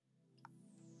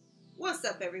What's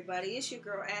up, everybody? It's your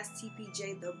girl, Ask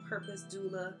TPJ, the Purpose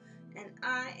Doula, and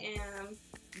I am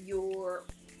your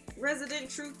resident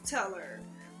truth teller,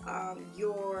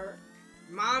 your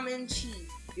mom in chief,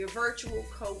 your virtual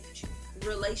coach,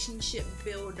 relationship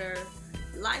builder,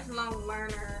 lifelong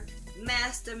learner,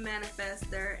 master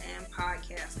manifester, and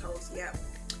podcast host. Yep,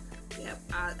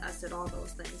 I said all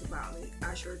those things about me.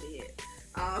 I sure did.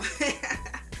 I'm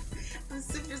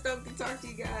super stoked to talk to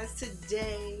you guys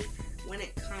today. When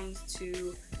it comes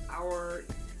to our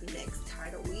next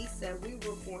title, we said we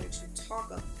were going to talk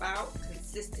about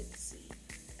consistency.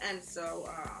 And so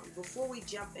before we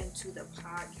jump into the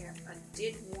podcast, I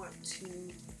did want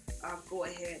to go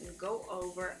ahead and go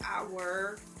over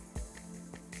our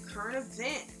current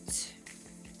event.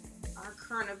 Our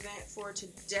current event for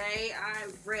today, I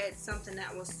read something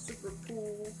that was super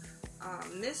cool.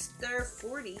 Mr.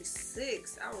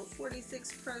 46, our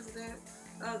 46th president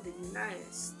of the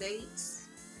United States.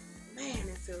 Man,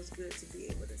 it feels good to be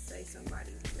able to say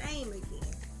somebody's name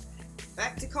again.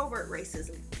 Back to covert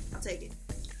racism. I'll take it.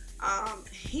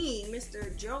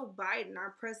 Mr. Joe Biden,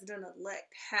 our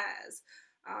president-elect, has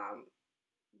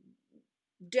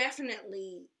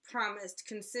definitely promised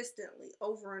consistently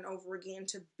over and over again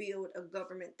to build a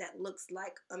government that looks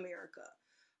like America.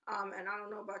 And I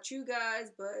don't know about you guys,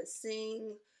 but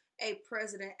seeing a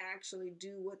president actually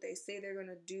do what they say they're going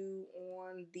to do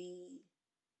on the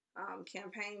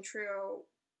campaign trail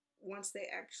once they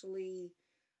actually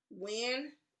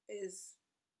win is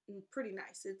pretty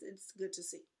nice. It's good to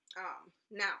see.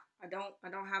 Now I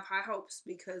don't have high hopes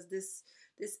because this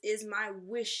is my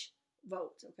wish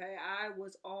vote. Okay, I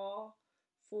was all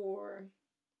for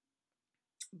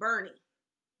Bernie,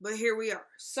 but here we are.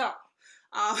 So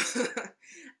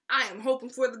I am hoping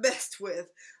for the best with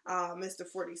Mr.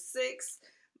 46.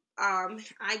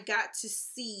 I got to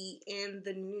see in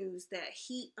the news that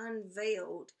he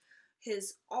unveiled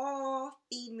his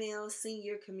all-female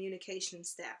senior communication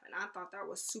staff. And I thought that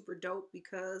was super dope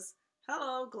because,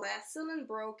 hello, glass ceiling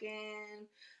broken.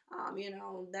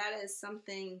 That is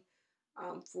something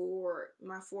for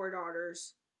my 4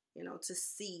 daughters, to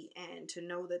see and to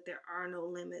know that there are no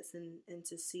limits and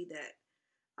to see that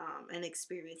and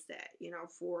experience that,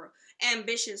 for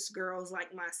ambitious girls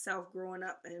like myself growing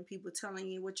up and people telling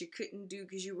you what you couldn't do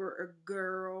because you were a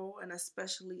girl and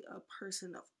especially a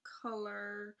person of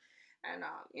color and,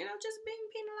 just being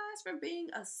penalized for being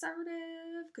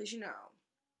assertive because,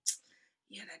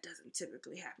 that doesn't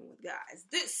typically happen with guys.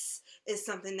 This is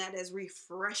something that is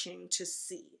refreshing to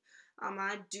see.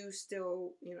 I do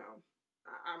still,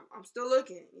 I'm still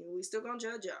looking. We still gonna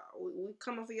judge y'all. We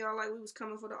coming for y'all like we was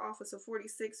coming for the office of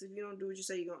 46 if you don't do what you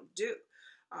say you're gonna do.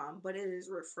 But it is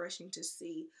refreshing to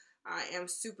see. I am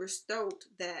super stoked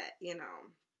that,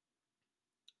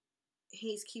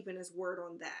 he's keeping his word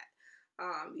on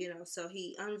that. So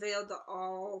he unveiled the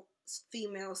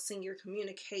all-female senior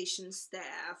communication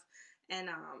staff and,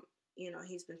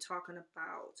 he's been talking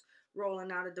about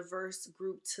rolling out a diverse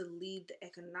group to lead the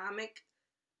economic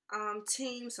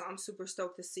team, so I'm super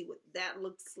stoked to see what that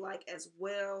looks like as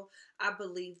well. I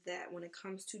believe that when it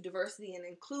comes to diversity and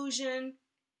inclusion,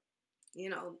 you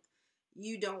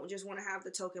don't just want to have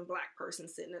the token black person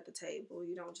sitting at the table.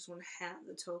 You don't just want to have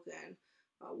the token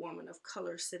woman of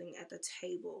color sitting at the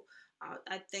table.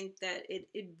 I think that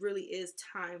it really is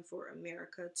time for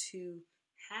America to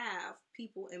have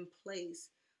people in place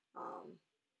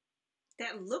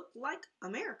that look like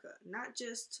America, not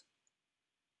just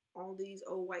all these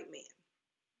old white men.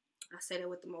 I say that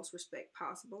with the most respect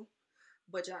possible,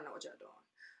 but y'all know what y'all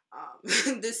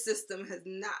doing. This system has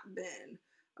not been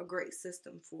a great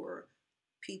system for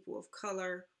people of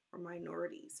color or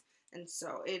minorities. And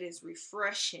so it is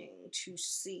refreshing to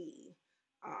see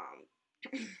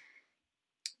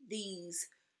these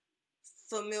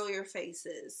familiar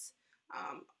faces,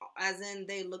 as in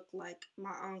they look like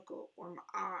my uncle or my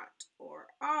aunt or,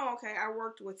 oh, okay, I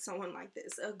worked with someone like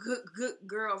this, a good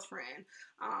girlfriend.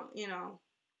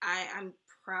 I'm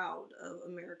proud of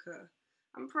America.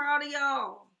 I'm proud of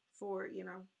y'all for,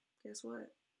 guess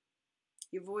what?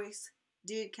 Your voice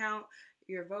did count.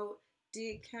 Your vote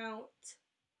did count.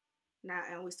 Now,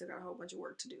 and we still got a whole bunch of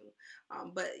work to do.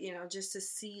 But, just to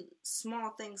see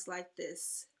small things like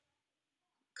this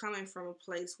coming from a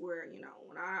place where,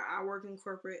 when I work in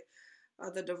corporate,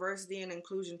 the diversity and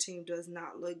inclusion team does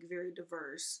not look very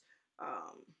diverse.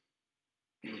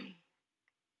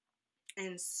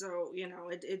 And so,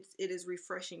 it is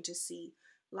refreshing to see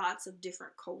lots of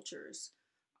different cultures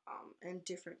and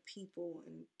different people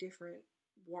and different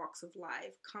walks of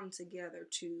life come together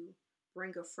to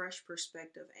bring a fresh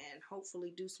perspective and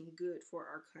hopefully do some good for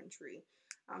our country,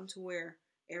 to where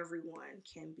everyone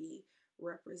can be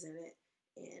represented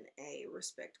in a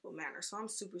respectable manner. So I'm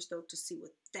super stoked to see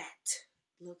what that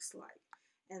looks like.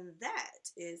 And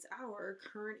that is our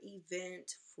current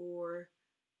event for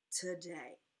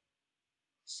today.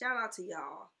 Shout out to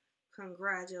y'all.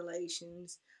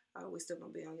 Congratulations. We still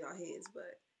gonna be on y'all heads,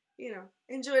 but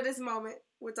enjoy this moment.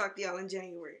 We'll talk to y'all in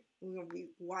January. We're gonna be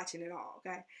watching it all,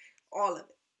 okay? All of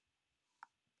it.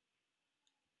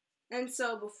 And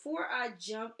so before I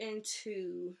jump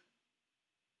into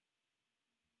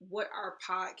what our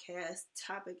podcast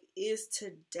topic is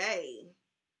today,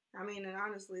 I mean, and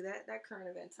honestly, that current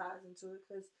event ties into it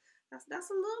because that's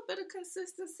a little bit of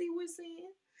consistency we're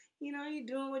seeing. You're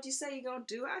doing what you say you're going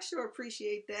to do. I sure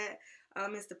appreciate that,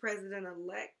 Mr.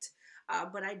 President-elect.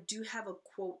 But I do have a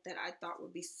quote that I thought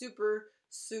would be super,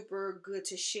 super good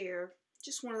to share.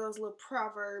 Just one of those little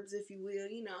proverbs, if you will,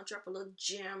 drop a little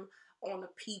gem on the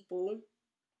people.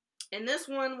 And this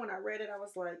one, when I read it, I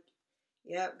was like,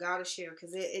 yep, gotta share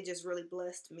because it just really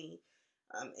blessed me.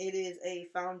 It is a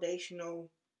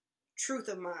foundational truth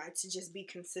of mine to just be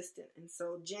consistent. And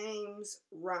so James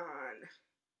Ron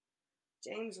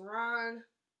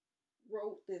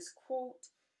wrote this quote,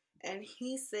 and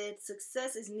he said,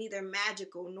 "Success is neither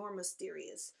magical nor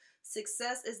mysterious.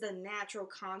 Success is the natural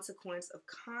consequence of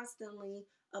constantly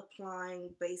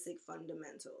applying basic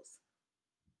fundamentals."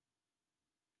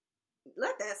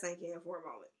 Let that sink in for a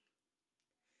moment.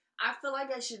 I feel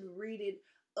like I should read it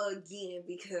again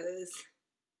because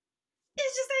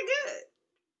it's just that good.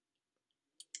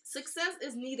 Success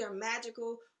is neither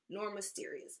magical nor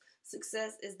mysterious.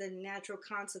 Success is the natural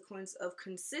consequence of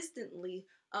consistently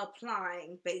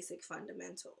applying basic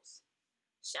fundamentals.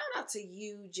 Shout out to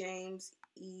you, James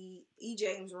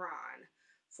James Ron,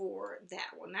 for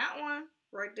that one. That one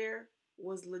right there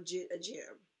was legit a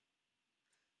gem.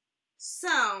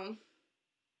 So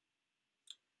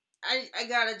I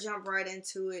gotta jump right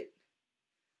into it.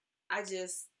 I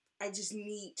just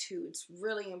need to. It's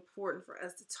really important for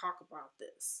us to talk about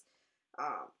this.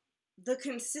 The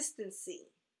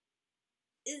consistency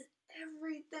is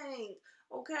everything.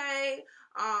 Okay.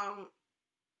 I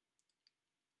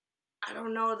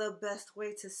don't know the best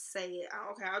way to say it.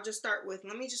 Okay,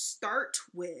 let me just start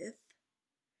with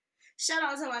shout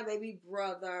out to my baby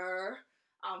brother,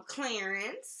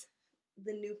 Clarence,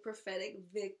 the new prophetic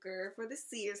vicar for the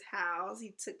Sears house.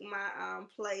 He took my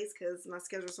place because my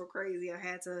schedule was so crazy. I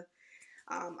had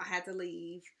to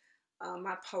leave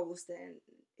my post, and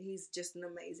he's just an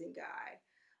amazing guy.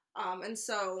 And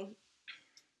so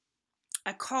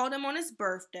I called him on his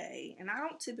birthday, and I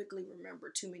don't typically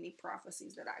remember too many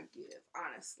prophecies that I give,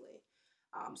 honestly.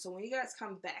 So when you guys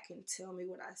come back and tell me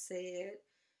what I said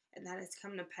and that it's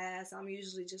come to pass, I'm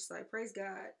usually just like, praise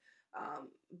God.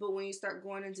 But when you start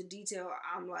going into detail,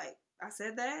 I'm like, I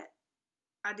said that?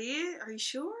 I did? Are you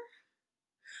sure?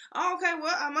 Oh, okay,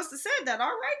 well, I must have said that. All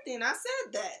right, then, I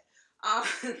said that.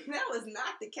 That was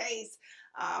not the case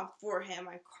for him.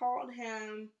 I called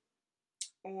him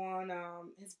on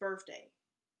his birthday,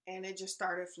 and it just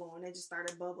started flowing. It just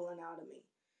started bubbling out of me.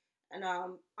 And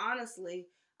honestly,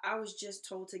 I was just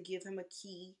told to give him a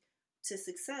key to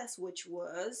success, which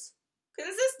was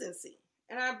consistency.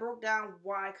 And I broke down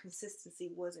why consistency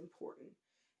was important.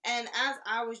 And as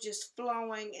I was just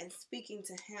flowing and speaking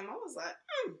to him, I was like,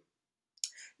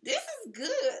 this is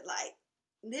good. Like,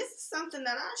 this is something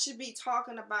that I should be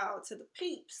talking about to the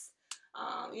peeps,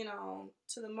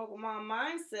 to the Mogul Mom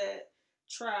Mindset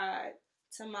tribe,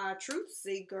 to my truth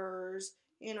seekers,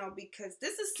 because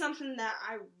this is something that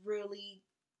I really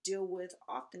deal with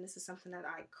often. This is something that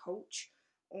I coach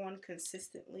on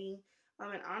consistently.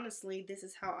 And honestly, this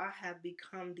is how I have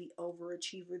become the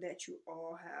overachiever that you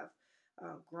all have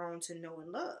grown to know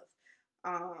and love.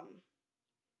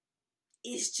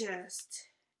 It's just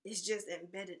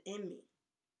embedded in me.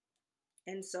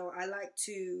 And so I like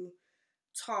to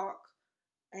talk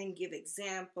and give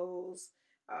examples.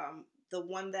 The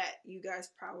one that you guys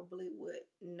probably would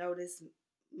notice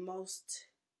most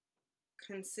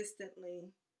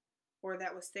consistently, or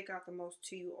that would stick out the most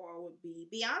to you all, would be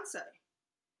Beyonce.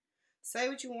 Say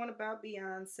what you want about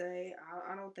Beyonce.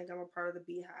 I don't think I'm a part of the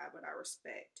Beehive, but I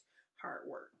respect hard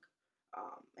work.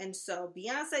 And so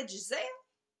Beyonce Giselle,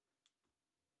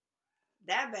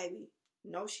 that baby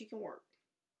knows she can work.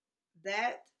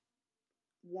 That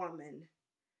woman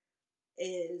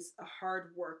is a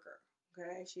hard worker.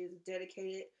 Okay, she is a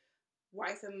dedicated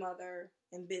wife and mother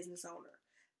and business owner.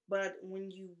 But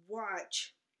when you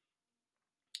watch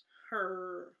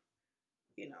her,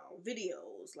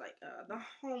 videos like the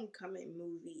Homecoming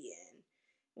movie, and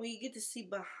when you get to see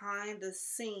behind the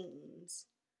scenes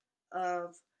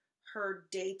of her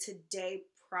day-to-day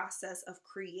process of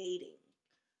creating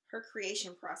her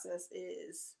creation process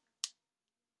is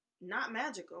not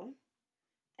magical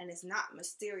and it's not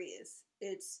mysterious.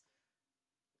 It's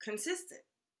consistent.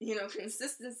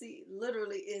 Consistency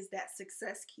literally is that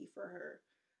success key for her.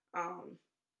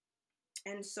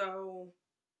 And so,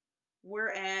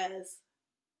 whereas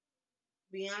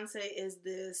Beyonce is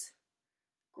this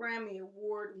Grammy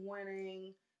Award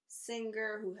winning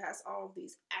singer who has all of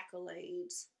these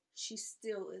accolades, she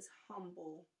still is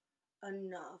humble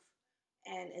enough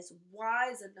and is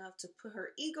wise enough to put her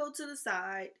ego to the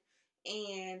side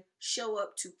and show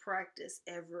up to practice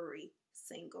every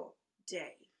single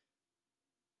day.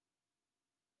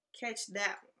 Catch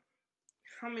that one.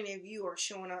 How many of you are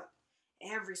showing up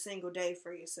every single day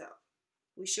for yourself?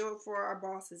 We show up for our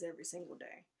bosses every single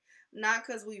day. Not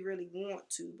because we really want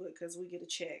to, but because we get a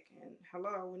check. And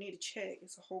hello, we need a check.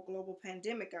 It's a whole global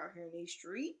pandemic out here in these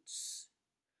streets.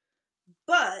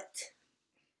 But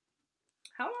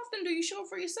how often do you show up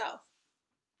for yourself?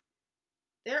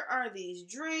 There are these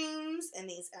dreams and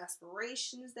these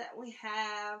aspirations that we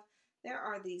have. There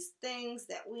are these things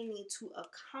that we need to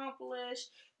accomplish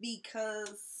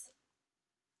because,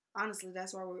 honestly,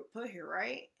 that's why we're put here,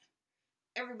 right?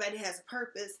 Everybody has a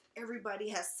purpose. Everybody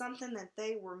has something that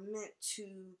they were meant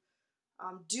to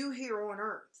do here on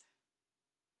earth.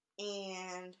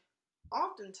 And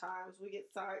oftentimes we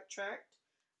get sidetracked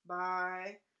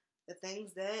by the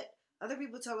things that other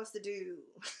people tell us to do.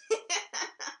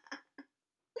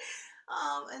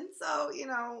 And so,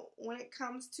 when it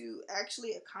comes to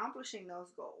actually accomplishing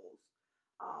those goals,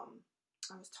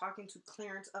 I was talking to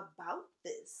Clarence about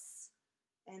this,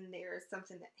 and there's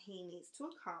something that he needs to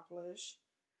accomplish.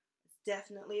 It's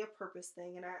definitely a purpose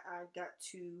thing, and I got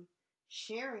to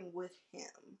sharing with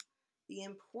him the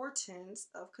importance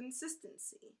of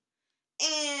consistency.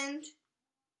 And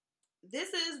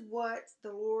this is what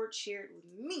the Lord shared with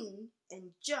me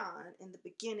and John in the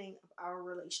beginning of our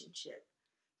relationship.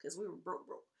 Because we were broke.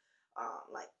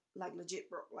 Like legit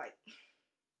broke. Like,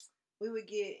 we would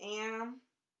get $1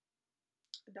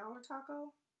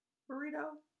 taco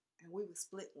burrito, and we would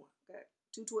split one. Okay,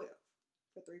 $2.12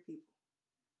 for 3 people,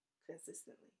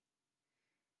 consistently.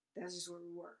 That's just where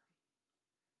we were.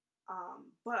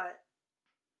 But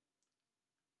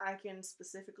I can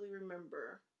specifically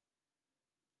remember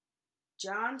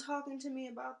John talking to me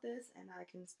about this, and I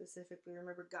can specifically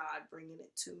remember God bringing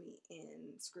it to me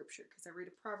in scripture, because I read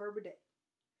a proverb a day,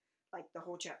 like the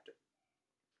whole chapter.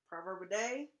 Proverb a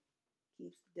day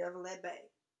keeps the devil at bay.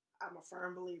 I'm a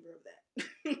firm believer of that.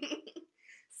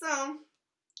 So,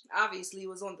 obviously, it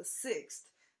was on the 6th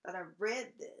that I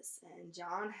read this, and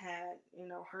John had,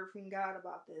 heard from God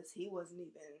about this. He wasn't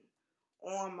even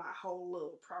on my whole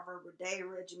little proverb a day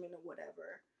regimen or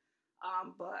whatever.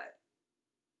 But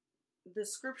the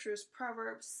scripture is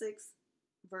Proverbs 6,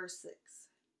 verse 6.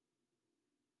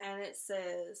 And it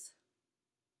says,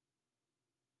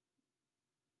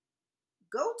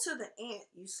 "Go to the ant,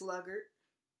 you sluggard.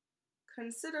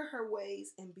 Consider her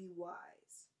ways and be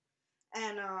wise."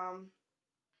 And I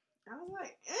was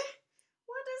like,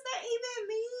 what does that even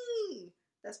mean?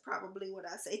 That's probably what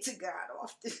I say to God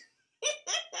often.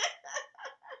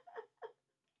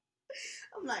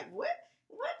 I'm like, what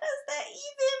does that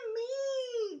even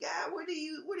mean, God? What are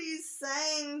you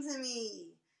saying to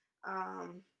me?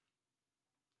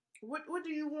 What do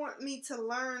you want me to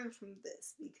learn from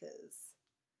this? Because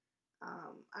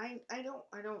I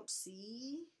don't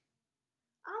see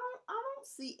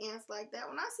ants like that.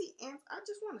 When I see ants, I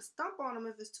just want to stomp on them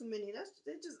if it's too many.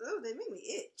 They make me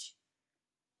itch.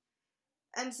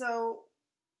 And so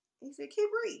he said, keep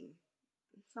reading.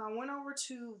 So I went over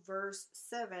to verse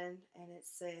 7, and it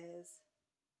says,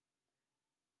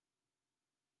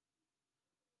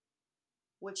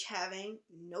 "Which having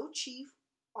no chief,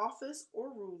 office,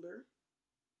 or ruler,"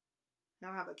 they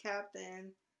don't have a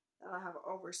captain, they don't have an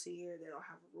overseer, they don't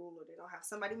have a ruler, they don't have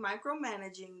somebody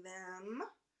micromanaging them.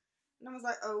 And I was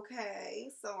like,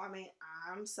 okay, so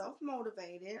I'm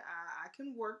self-motivated. I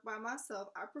can work by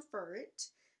myself. I prefer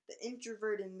it. The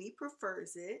introvert in me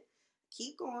prefers it.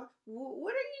 Keep going.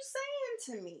 What are you saying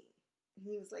to me? And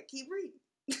he was like, keep reading.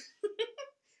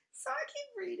 So I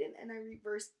keep reading, and I read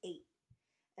verse 8.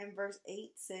 And verse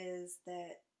 8 says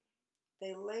that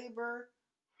they labor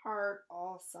hard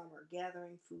all summer,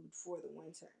 gathering food for the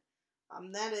winter.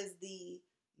 That is the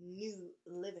New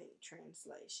Living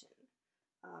Translation.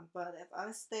 But if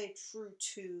I stay true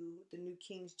to the New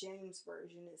King James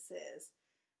Version, it says,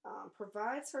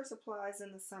 provides her supplies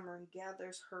in the summer and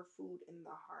gathers her food in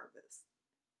the harvest.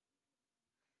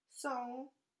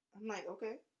 So I'm like,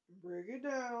 okay, break it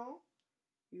down,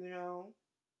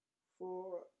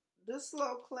 for the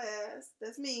slow class.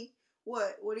 That's me.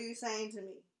 What are you saying to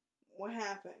me? what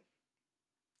happened?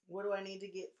 What do I need to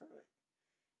get from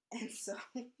it? And so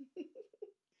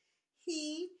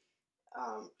he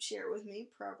shared with me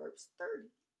Proverbs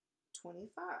 30:25.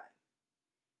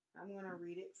 I'm going to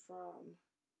read it from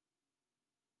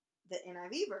the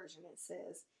NIV version. It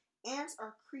says, ants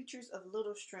are creatures of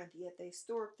little strength, yet they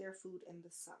store up their food in the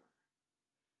summer.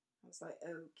 I was like,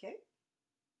 okay.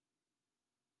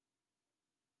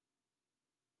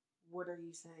 What are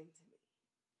you saying to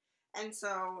me? And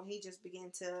so he just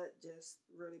began to just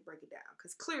really break it down.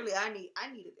 Because clearly I needed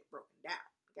it broken down.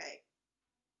 Okay.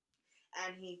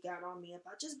 And he got on me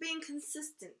about just being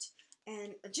consistent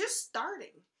and just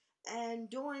starting and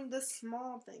doing the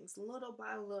small things little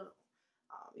by little.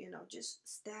 Just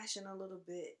stashing a little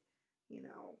bit,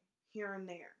 here and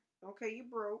there. Okay, you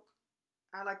broke.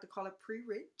 I like to call it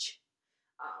pre-rich,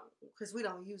 because we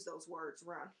don't use those words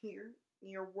around here.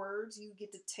 Your words, you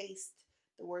get to taste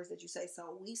the words that you say.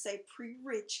 So we say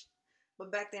pre-rich,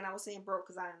 but back then I was saying broke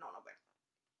because I didn't know no better.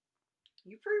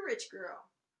 You pre-rich, girl.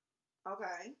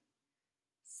 Okay.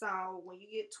 So when you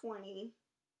get 20,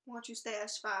 why don't you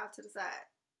stash 5 to the side?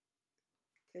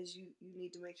 Because you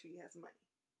need to make sure you have some money.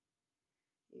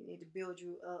 You need to build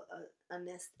you a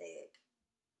nest egg.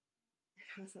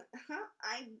 I was like,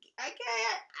 I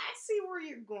see where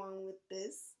you're going with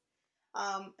this.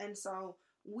 And so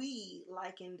we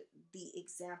likened the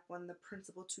example and the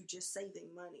principle to just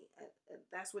saving money.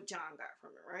 That's what John got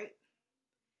from it, right?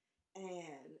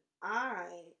 And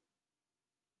I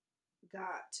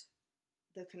got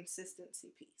the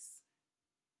consistency piece,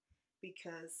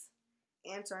 because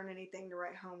ants aren't anything to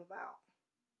write home about.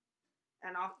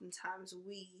 And oftentimes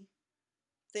we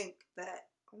think that,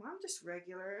 I'm just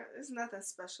regular. There's nothing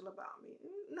special about me.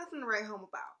 Nothing to write home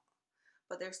about.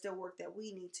 But there's still work that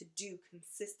we need to do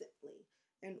consistently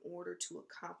in order to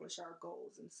accomplish our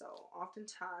goals. And so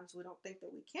oftentimes we don't think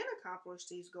that we can accomplish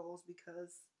these goals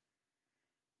because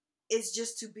it's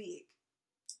just too big.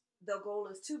 The goal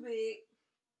is too big.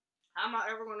 I'm not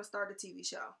ever going to start a TV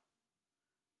show.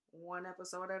 One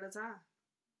episode at a time.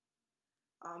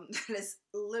 That is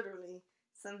literally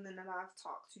something that I've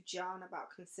talked to John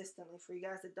about consistently. For you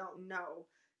guys that don't know,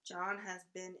 John has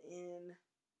been in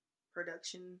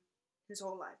production his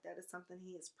whole life. That is something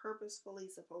he is purposefully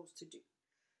supposed to do.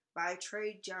 By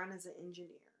trade, John is an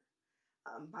engineer.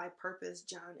 By purpose,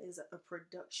 John is a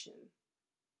production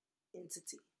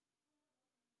entity.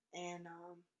 And,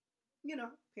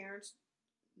 parents,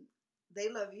 they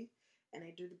love you and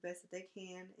they do the best that they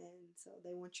can. And so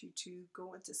they want you to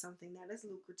go into something that is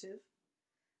lucrative.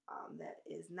 That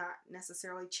is not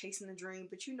necessarily chasing a dream,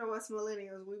 but us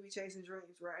millennials, we be chasing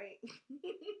dreams, right?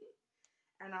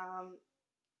 And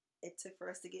it took for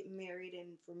us to get married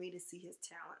and for me to see his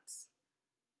talents.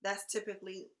 That's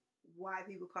typically why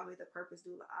people call me the purpose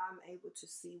doula. I'm able to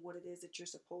see what it is that you're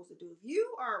supposed to do. If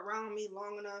you are around me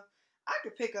long enough, I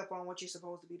could pick up on what you're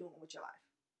supposed to be doing with your life.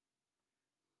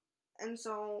 And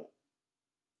so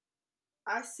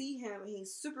I see him,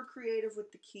 he's super creative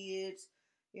with the kids.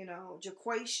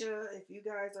 Jaquacia, if you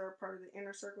guys are a part of the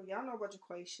inner circle, y'all know about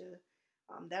Jaquacia.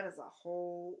 That is a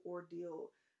whole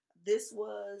ordeal. This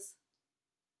was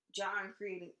John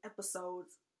creating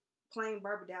episodes, playing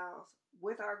Barbie dolls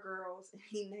with our girls, and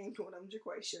he named one of them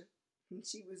Jaquacia. And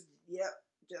she was,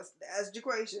 just as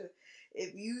Jaquacia.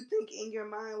 If you think in your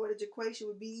mind what a Jaquacia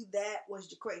would be, that was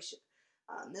Jaquacia.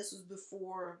 This was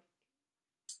before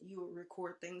you would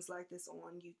record things like this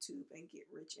on YouTube and get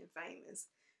rich and famous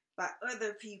by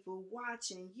other people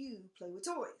watching you play with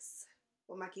toys.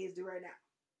 What my kids do right now.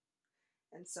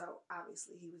 And so,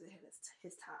 obviously, he was ahead of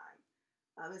his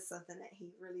time. It's something that he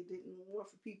really didn't want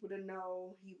for people to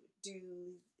know. He would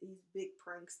do, he's a big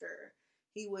prankster.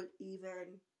 He would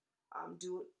even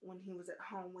do it when he was at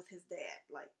home with his dad.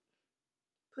 Like,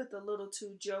 put the little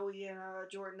two, Joey and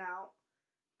Jordan, out,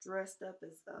 dressed up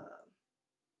as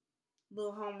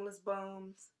little homeless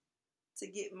bums to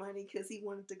get money because he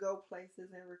wanted to go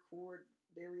places and record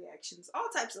their reactions. All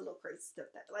types of little crazy stuff.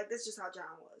 That's just how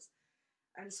John was.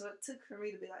 And so it took for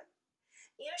me to be like,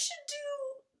 you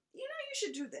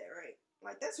should do that, right?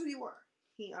 Like, that's who you are.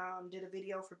 He did a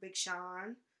video for Big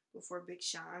Sean before Big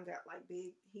Sean got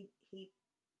big. He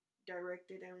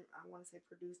directed and I want to say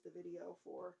produced the video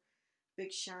for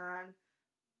Big Sean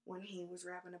when he was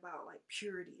rapping about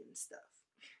purity and stuff.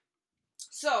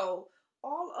 So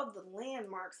all of the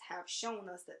landmarks have shown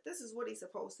us that this is what he's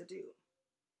supposed to do.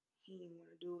 He didn't want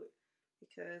to do it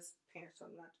because parents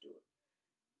told him not to do it.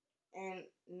 And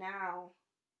now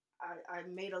I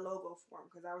made a logo for him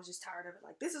because I was just tired of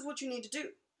it. This is what you need to do.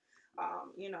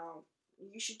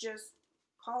 You should just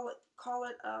call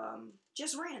it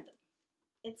just random.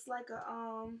 It's like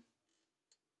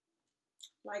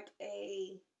like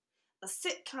a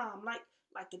sitcom,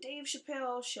 like the Dave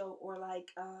Chappelle show, or like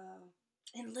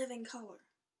In Living Color.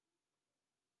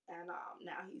 And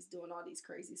now he's doing all these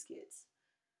crazy skits,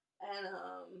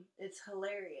 and it's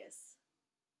hilarious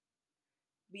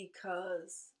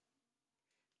because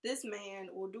this man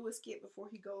will do a skit before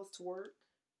he goes to work.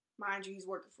 Mind you, he's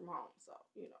working from home, so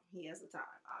he has the time,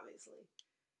 obviously.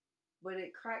 But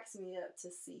it cracks me up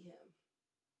to see him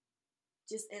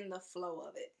just in the flow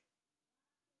of it,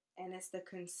 and it's the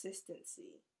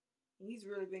consistency. He's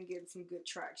really been getting some good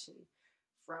traction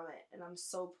from it, and I'm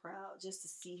so proud just to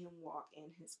see him walk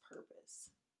in his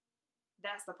purpose.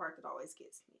 That's the part that always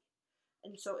gets me.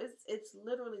 And so it's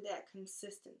literally that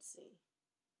consistency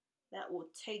that will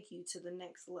take you to the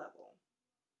next level.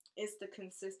 It's the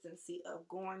consistency of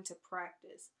going to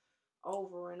practice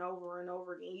over and over and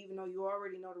over again, even though you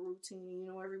already know the routine and you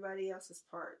know everybody else's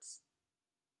parts.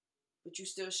 But you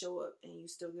still show up and you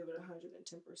still give it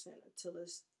 110% until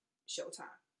it's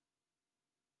showtime.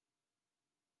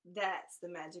 That's the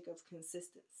magic of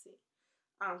consistency.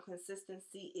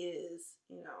 Consistency is,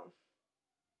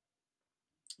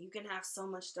 you can have so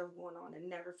much stuff going on and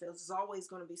never fails. There's always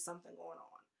going to be something going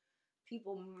on.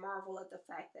 People marvel at the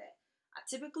fact that I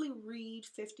typically read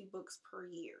 50 books per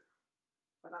year,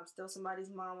 but I'm still somebody's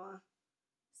mama,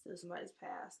 still somebody's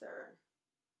pastor,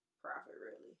 prophet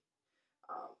really,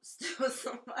 still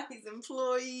somebody's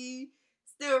employee,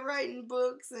 still writing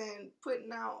books and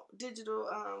putting out digital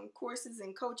courses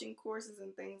and coaching courses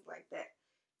and things like that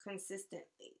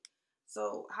consistently.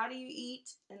 So how do you eat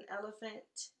an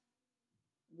elephant?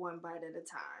 One bite at a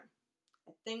time.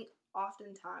 I think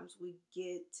oftentimes we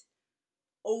get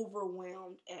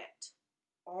overwhelmed at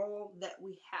all that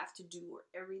we have to do or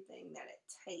everything that it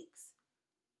takes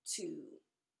to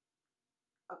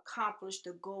accomplish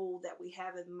the goal that we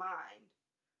have in mind.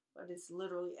 But it's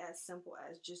literally as simple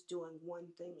as just doing one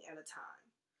thing at a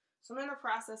time. So I'm in the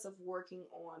process of working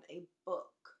on a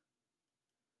book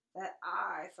that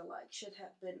I feel like should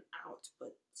have been out,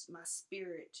 but my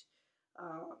spirit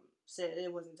said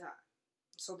it wasn't time.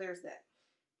 So there's that.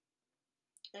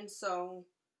 And so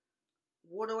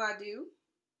what do?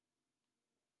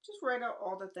 Just write out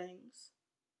all the things.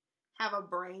 Have a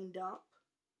brain dump,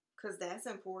 because that's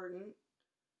important.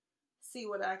 See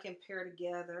what I can pair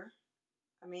together.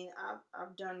 I mean,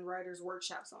 I've done writers'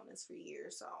 workshops on this for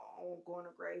years, so I won't go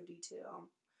into grave detail. I'm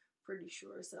pretty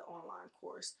sure it's an online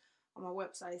course on my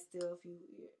website still if you're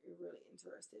really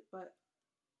interested. But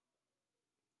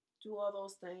do all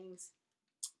those things.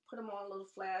 Put them on little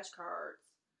flashcards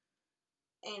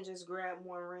and just grab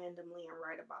one randomly and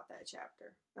write about that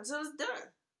chapter until it's done.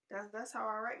 That's how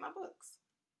I write my books.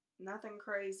 Nothing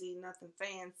crazy, nothing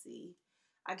fancy.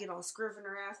 I get on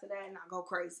Scrivener after that and I go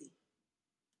crazy.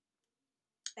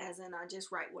 As in, I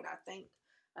just write what I think.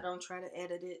 I don't try to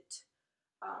edit it.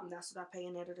 That's what I pay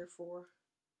an editor for.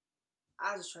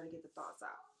 I just try to get the thoughts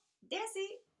out. That's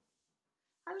it.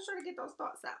 I just try to get those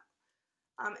thoughts out.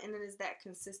 And it is that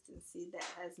consistency that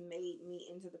has made me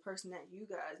into the person that you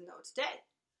guys know today.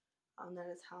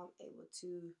 That is how I'm able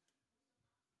to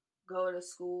go to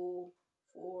school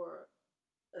for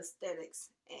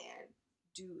aesthetics and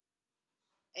do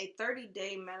a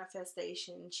 30-day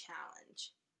manifestation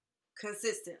challenge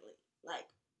consistently, like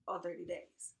all 30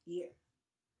 days, yeah.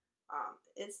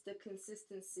 It's the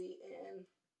consistency in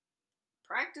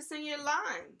practicing your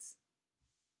lines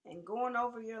and going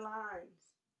over your lines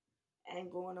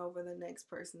and going over the next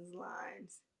person's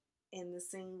lines in the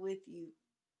scene with you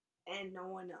and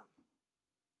knowing them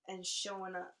and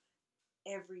showing up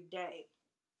every day.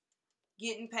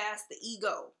 Getting past the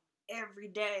ego every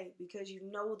day because you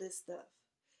know this stuff.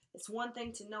 It's one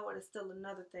thing to know it, it's still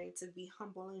another thing to be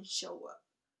humble and show up.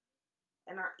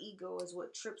 And our ego is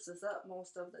what trips us up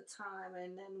most of the time,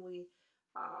 and then we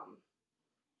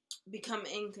become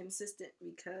inconsistent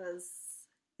because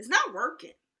it's not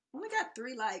working. Only got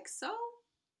 3 likes, so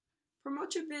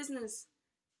promote your business.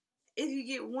 If you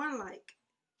get 1 like,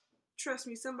 trust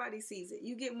me, somebody sees it.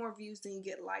 You get more views than you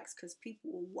get likes because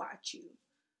people will watch you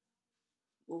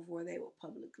before they will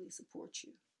publicly support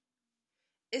you.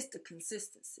 It's the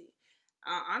consistency.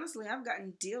 Honestly, I've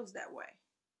gotten deals that way.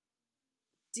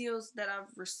 Deals that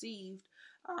I've received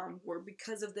were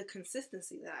because of the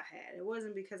consistency that I had. It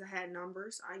wasn't because I had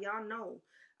numbers. Y'all know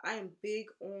I am big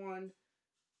on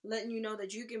letting you know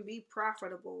that you can be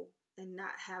profitable and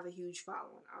not have a huge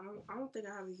following. I don't think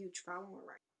I have a huge following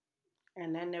right now.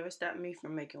 And that never stopped me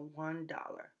from making $1.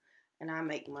 And I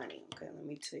make money. Okay, let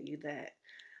me tell you that.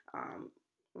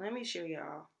 Let me share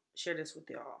this with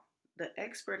y'all. The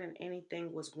expert in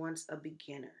anything was once a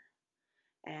beginner.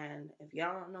 And if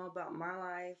y'all don't know about my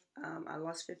life, I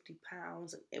lost 50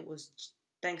 pounds. It was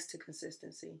thanks to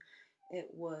consistency. It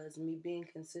was me being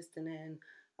consistent and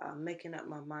making up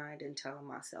my mind and telling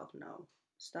myself, no,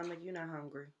 stomach, you're not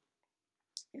hungry.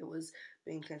 It was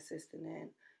being consistent and,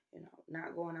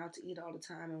 not going out to eat all the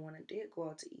time. And when I did go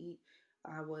out to eat,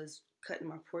 I was cutting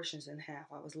my portions in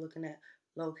half. I was looking at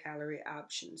low calorie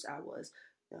options. I was,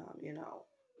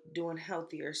 doing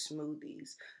healthier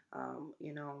smoothies.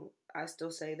 I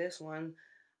still say this one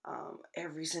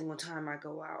every single time I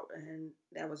go out, and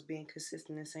that was being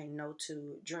consistent and saying no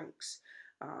to drinks,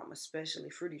 especially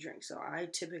fruity drinks. So I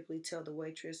typically tell the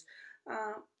waitress,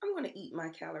 I'm going to eat my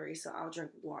calories, so I'll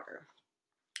drink water.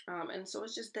 And so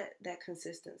it's just that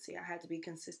consistency. I had to be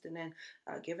consistent in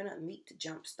giving up meat to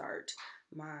jumpstart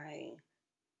my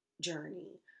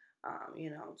journey.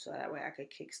 So that way I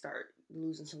could kickstart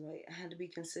losing some weight. I had to be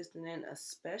consistent in,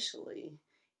 especially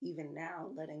even now,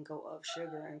 letting go of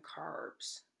sugar and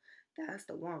carbs. That's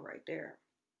the one right there.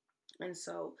 And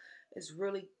so it's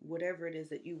really whatever it is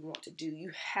that you want to do,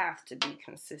 you have to be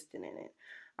consistent in it.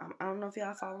 I don't know if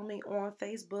y'all follow me on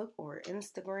Facebook or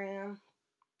Instagram.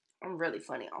 I'm really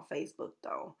funny on Facebook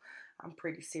though. I'm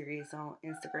pretty serious on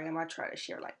Instagram. I try to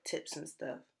share like tips and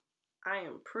stuff. I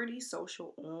am pretty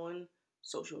social on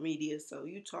social media, so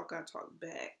you talk, I talk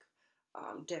back.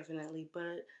 Definitely.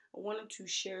 But I wanted to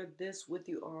share this with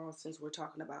you all since we're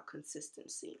talking about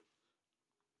consistency.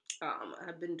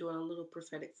 I've been doing a little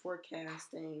prophetic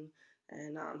forecasting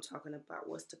and I'm talking about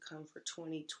what's to come for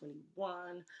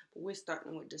 2021. But we're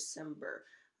starting with December.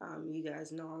 You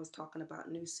guys know I was talking about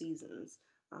new seasons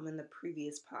in the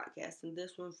previous podcast, and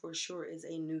this one for sure is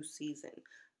a new season.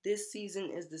 This season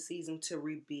is the season to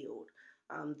rebuild.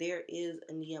 There is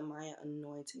a Nehemiah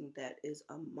anointing that is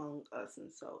among us,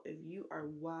 and so if you are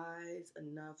wise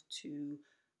enough to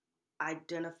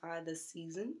identify the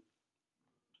season,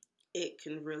 it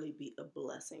can really be a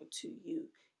blessing to you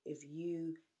if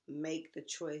you make the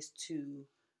choice to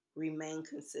remain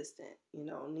consistent.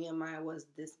 Nehemiah was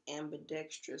this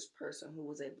ambidextrous person who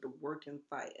was able to work and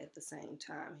fight at the same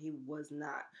time. He was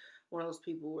not one of those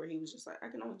people where he was just like, I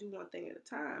can only do one thing at a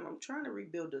time. I'm trying to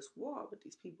rebuild this wall, but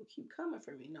these people keep coming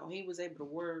for me. No, he was able to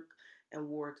work and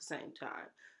war at the same time.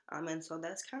 And so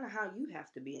that's kind of how you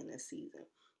have to be in this season.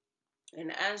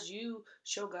 And as you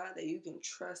show God that you can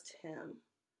trust him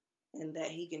and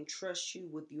that he can trust you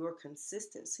with your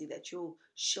consistency, that you'll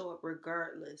show up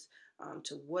regardless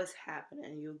to what's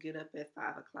happening. You'll get up at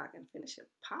 5 o'clock and finish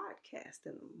a podcast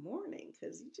in the morning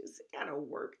because you just gotta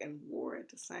work and war at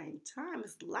the same time.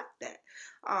 It's like that.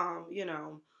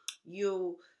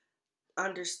 You'll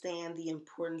understand the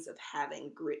importance of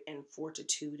having grit and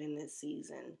fortitude in this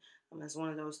season. It's one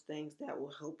of those things that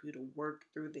will help you to work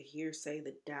through the hearsay,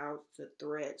 the doubts, the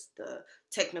threats, the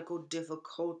technical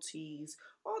difficulties,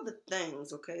 all the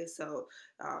things. Okay, so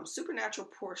supernatural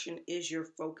portion is your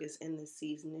focus in this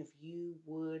season. If you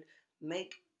would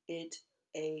make it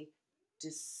a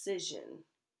decision,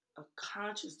 a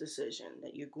conscious decision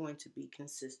that you're going to be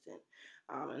consistent.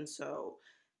 And so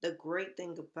the great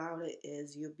thing about it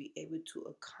is you'll be able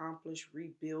to accomplish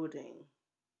rebuilding.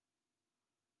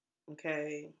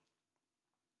 Okay.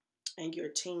 And your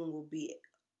team will be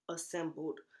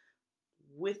assembled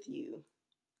with you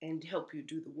and help you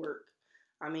do the work.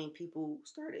 I mean, people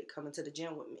started coming to the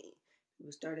gym with me.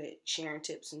 People started sharing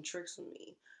tips and tricks with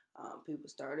me. People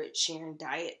started sharing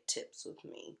diet tips with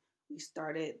me. We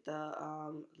started the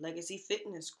Legacy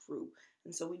Fitness group.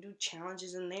 And so we do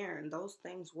challenges in there. And those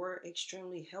things were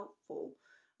extremely helpful.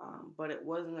 But it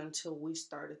wasn't until we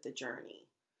started the journey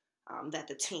that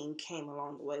the team came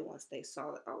along the way once they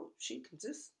saw that, oh, she's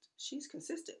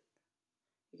consistent.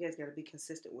 You guys got to be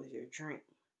consistent with your drink.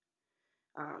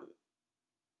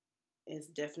 It's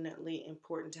definitely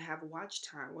important to have watch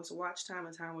time. What's watch time?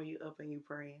 A time where you up and you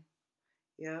praying.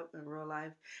 Yep, in real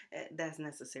life, that's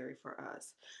necessary for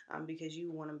us because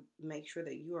you want to make sure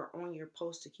that you are on your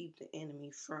post to keep the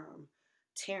enemy from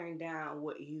tearing down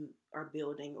what you are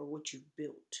building or what you've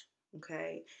built.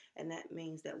 Okay, and that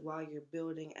means that while you're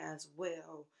building as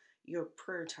well, your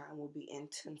prayer time will be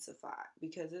intensified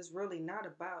because it's really not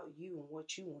about you and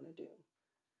what you want to do.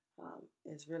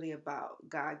 It's really about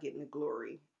God getting the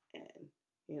glory, and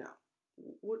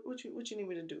what you need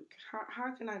me to do.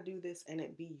 How can I do this and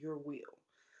it be your will?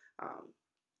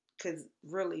 Because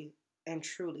really and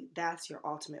truly, that's your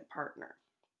ultimate partner.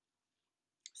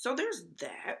 So there's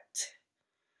that.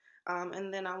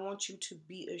 And then I want you to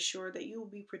be assured that you will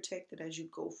be protected as you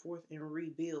go forth and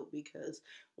rebuild, because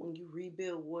when you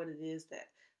rebuild what it is that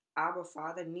our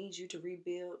Father needs you to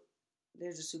rebuild,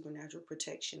 there's a supernatural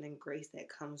protection and grace that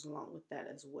comes along with that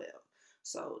as well.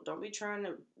 So don't be trying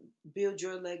to build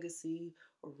your legacy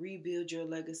or rebuild your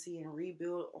legacy and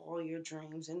rebuild all your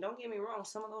dreams. And don't get me wrong,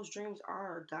 some of those dreams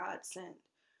are God sent,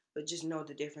 but just know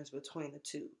the difference between the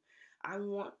two. I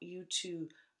want you to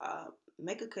uh,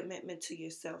 make a commitment to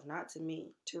yourself, not to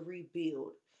me, to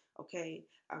rebuild. Okay,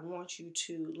 I want you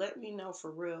to let me know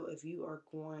for real if you are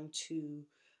going to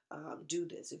do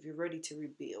this, if you're ready to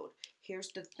rebuild.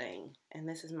 Here's the thing, and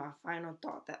this is my final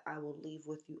thought that I will leave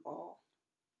with you all.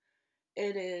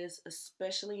 It is,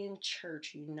 especially in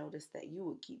church, you notice that you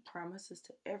will keep promises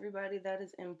to everybody that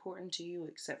is important to you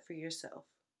except for yourself.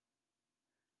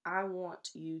 I want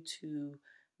you to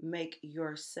make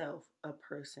yourself a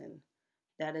person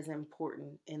that is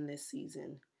important in this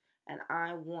season. And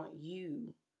I want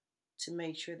you to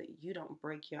make sure that you don't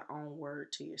break your own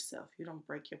word to yourself. You don't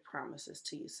break your promises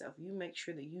to yourself. You make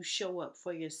sure that you show up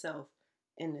for yourself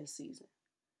in this season.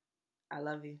 I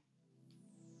love you.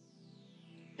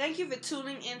 Thank you for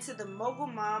tuning into the Mogul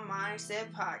Mom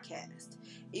Mindset Podcast.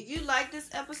 If you like this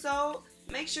episode,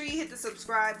 make sure you hit the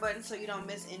subscribe button so you don't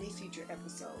miss any future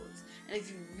episodes. And if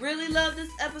you really love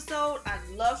this episode, I'd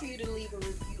love for you to leave a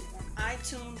review on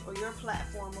iTunes or your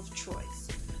platform of choice.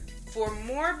 For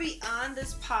more beyond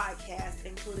this podcast,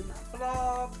 including my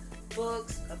blog,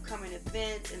 books, upcoming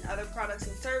events, and other products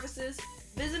and services,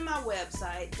 visit my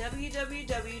website,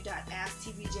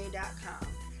 www.asktbj.com.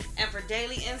 And for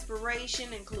daily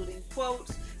inspiration, including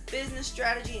quotes, business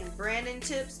strategy, and branding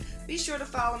tips, be sure to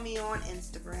follow me on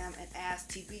Instagram at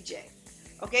AskTPJ.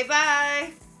 Okay,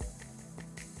 bye!